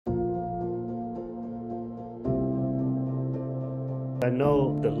I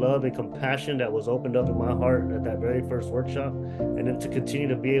know the love and compassion that was opened up in my heart at that very first workshop, and then to continue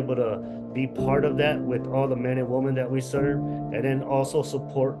to be able to be part of that with all the men and women that we serve, and then also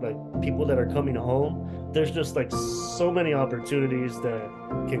support like people that are coming home. There's just like so many opportunities that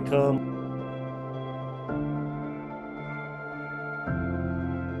can come.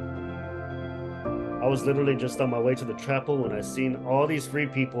 I was literally just on my way to the chapel when I seen all these free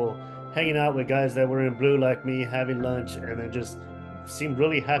people hanging out with guys that were in blue like me, having lunch, and then just seemed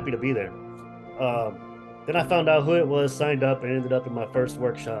really happy to be there. Then I found out who it was, signed up, and ended up in my first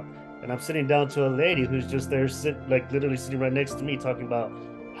workshop. And I'm sitting down to a lady who's just there, like literally sitting right next to me, talking about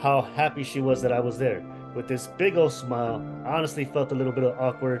how happy she was that I was there with this big old smile. I honestly felt a little bit of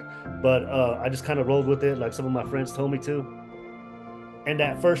awkward, but I just kind of rolled with it, like some of my friends told me to. And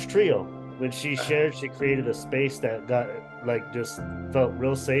that first trio, when she shared, she created a space that got like just felt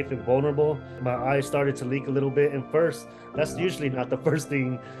real safe and vulnerable. My eyes started to leak a little bit. And first, that's usually not the first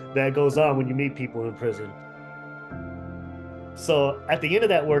thing that goes on when you meet people in prison. So at the end of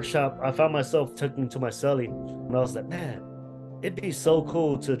that workshop, I found myself talking to my cellie, and I was like, man, it'd be so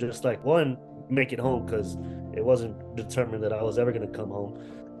cool to just like one, make it home because it wasn't determined that I was ever gonna come home.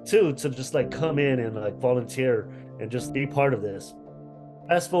 Two, to just like come in and like volunteer and just be part of this.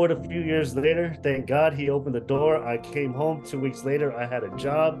 Fast forward a few years later, thank God he opened the door. I came home 2 weeks later. I had a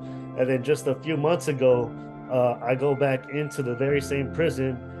job. And then just a few months ago, I go back into the very same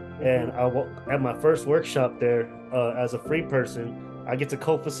prison. And at my first workshop there as a free person, I get to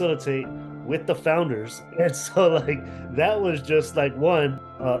co-facilitate with the founders. And so like that was just like one,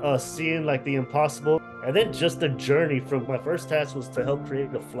 us seeing like the impossible. And then just the journey from my first task was to help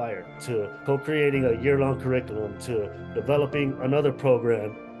create a flyer, to co-creating a year-long curriculum, to developing another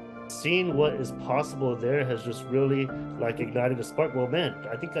program. Seeing what is possible there has just really like ignited a spark. Well, man,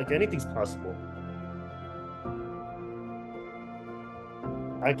 I think like anything's possible.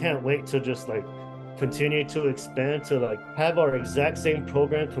 I can't wait to just like continue to expand to like have our exact same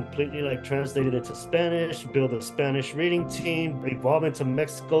program completely like translated into Spanish, build a Spanish reading team, evolve into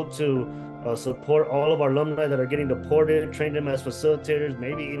Mexico to support all of our alumni that are getting deported, train them as facilitators,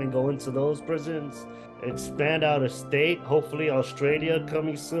 maybe even go into those prisons, expand out of state, hopefully Australia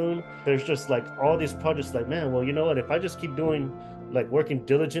coming soon. There's just like all these projects like, man, well, you know what? If I just keep doing like working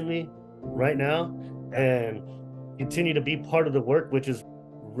diligently right now and continue to be part of the work, which is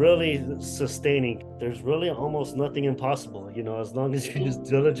really sustaining. There's really almost nothing impossible, as long as you just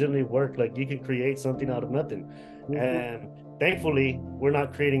diligently work, like you can create something out of nothing. And thankfully, we're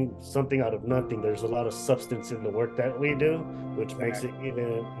not creating something out of nothing. There's a lot of substance in the work that we do, which makes it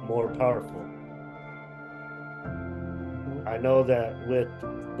even more powerful. I know that with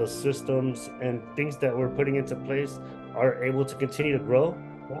the systems and things that we're putting into place are able to continue to grow,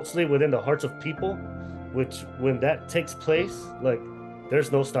 mostly within the hearts of people, which when that takes place, like there's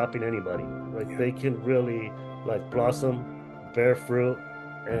no stopping anybody. Like they can really like blossom, bear fruit,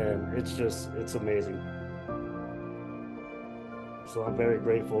 and it's amazing. So I'm very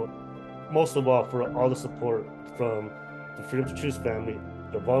grateful, most of all, for all the support from the Freedom to Choose family,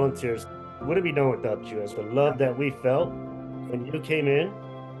 the volunteers. Wouldn't be done without you. As the love that we felt when you came in,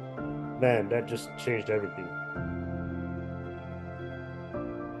 man, that just changed everything.